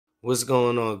What's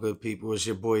going on, good people? It's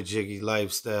your boy Jiggy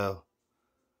Lifestyle.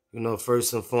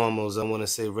 First and foremost, I want to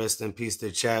say rest in peace to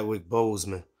Chadwick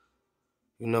Boseman.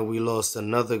 We lost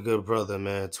another good brother,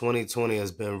 man. 2020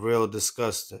 has been real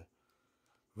disgusting,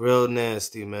 real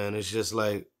nasty, man. It's just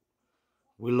like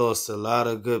we lost a lot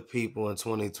of good people in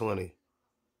 2020.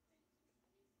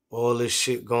 All this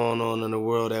shit going on in the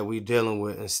world that we dealing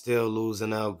with and still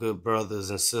losing our good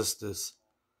brothers and sisters.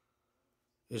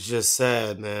 It's just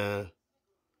sad, man.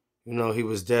 He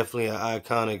was definitely an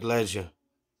iconic legend.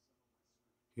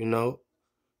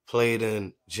 Played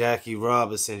in Jackie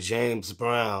Robinson, James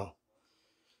Brown,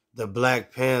 the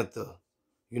Black Panther.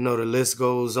 The list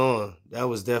goes on. That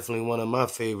was definitely one of my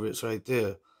favorites right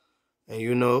there. And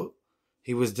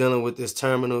he was dealing with this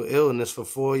terminal illness for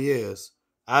 4 years.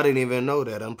 I didn't even know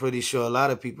that. I'm pretty sure a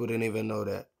lot of people didn't even know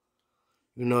that.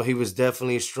 He was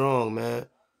definitely strong, man.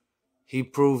 He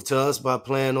proved to us by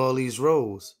playing all these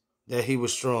roles that he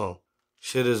was strong.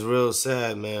 Shit is real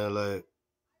sad, man. Like,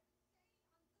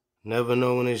 never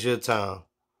know when it's your time.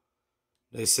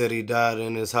 They said he died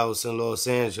in his house in Los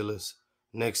Angeles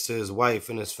next to his wife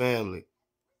and his family.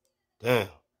 Damn.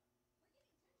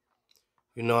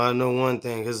 I know one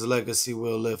thing. His legacy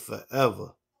will live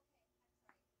forever.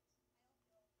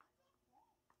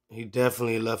 He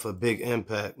definitely left a big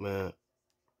impact, man.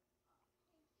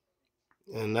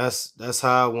 And that's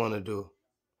how I want to do.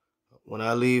 When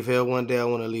I leave here one day, I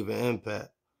want to leave an impact.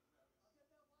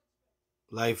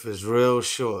 Life is real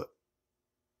short.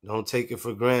 Don't take it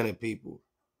for granted, people.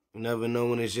 You never know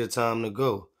when it's your time to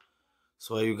go. That's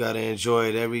why you got to enjoy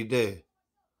it every day.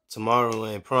 Tomorrow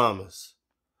ain't promised.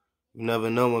 You never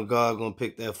know when God gonna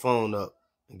pick that phone up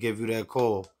and give you that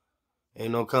call.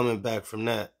 Ain't no coming back from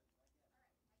that.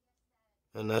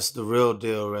 And that's the real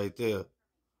deal right there.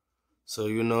 So,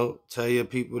 tell your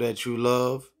people that you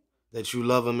love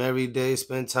them every day,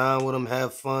 spend time with them,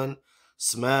 have fun,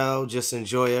 smile, just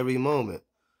enjoy every moment.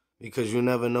 Because you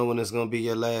never know when it's going to be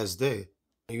your last day.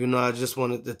 I just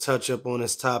wanted to touch up on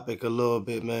this topic a little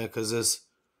bit, man, because it's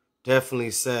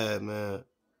definitely sad, man.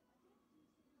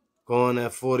 Going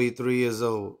at 43 years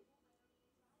old.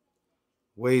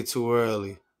 Way too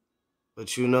early. But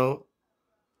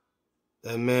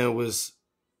that man was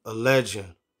a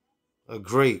legend, a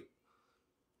great.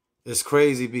 It's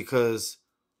crazy because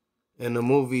in the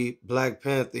movie Black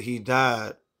Panther, he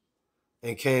died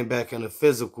and came back in a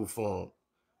physical form.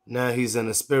 Now he's in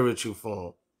a spiritual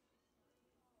form.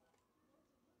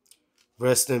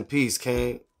 Rest in peace,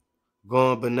 Kane.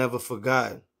 Gone but never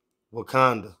forgotten.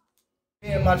 Wakanda. Me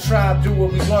and my tribe do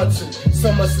what we want to.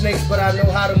 So much snakes, but I know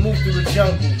how to move through the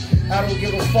jungle. I don't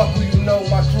give a fuck who you know,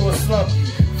 my crew will slump you.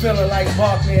 Feeling like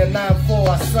Barkley and 9-4,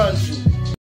 I sunned you.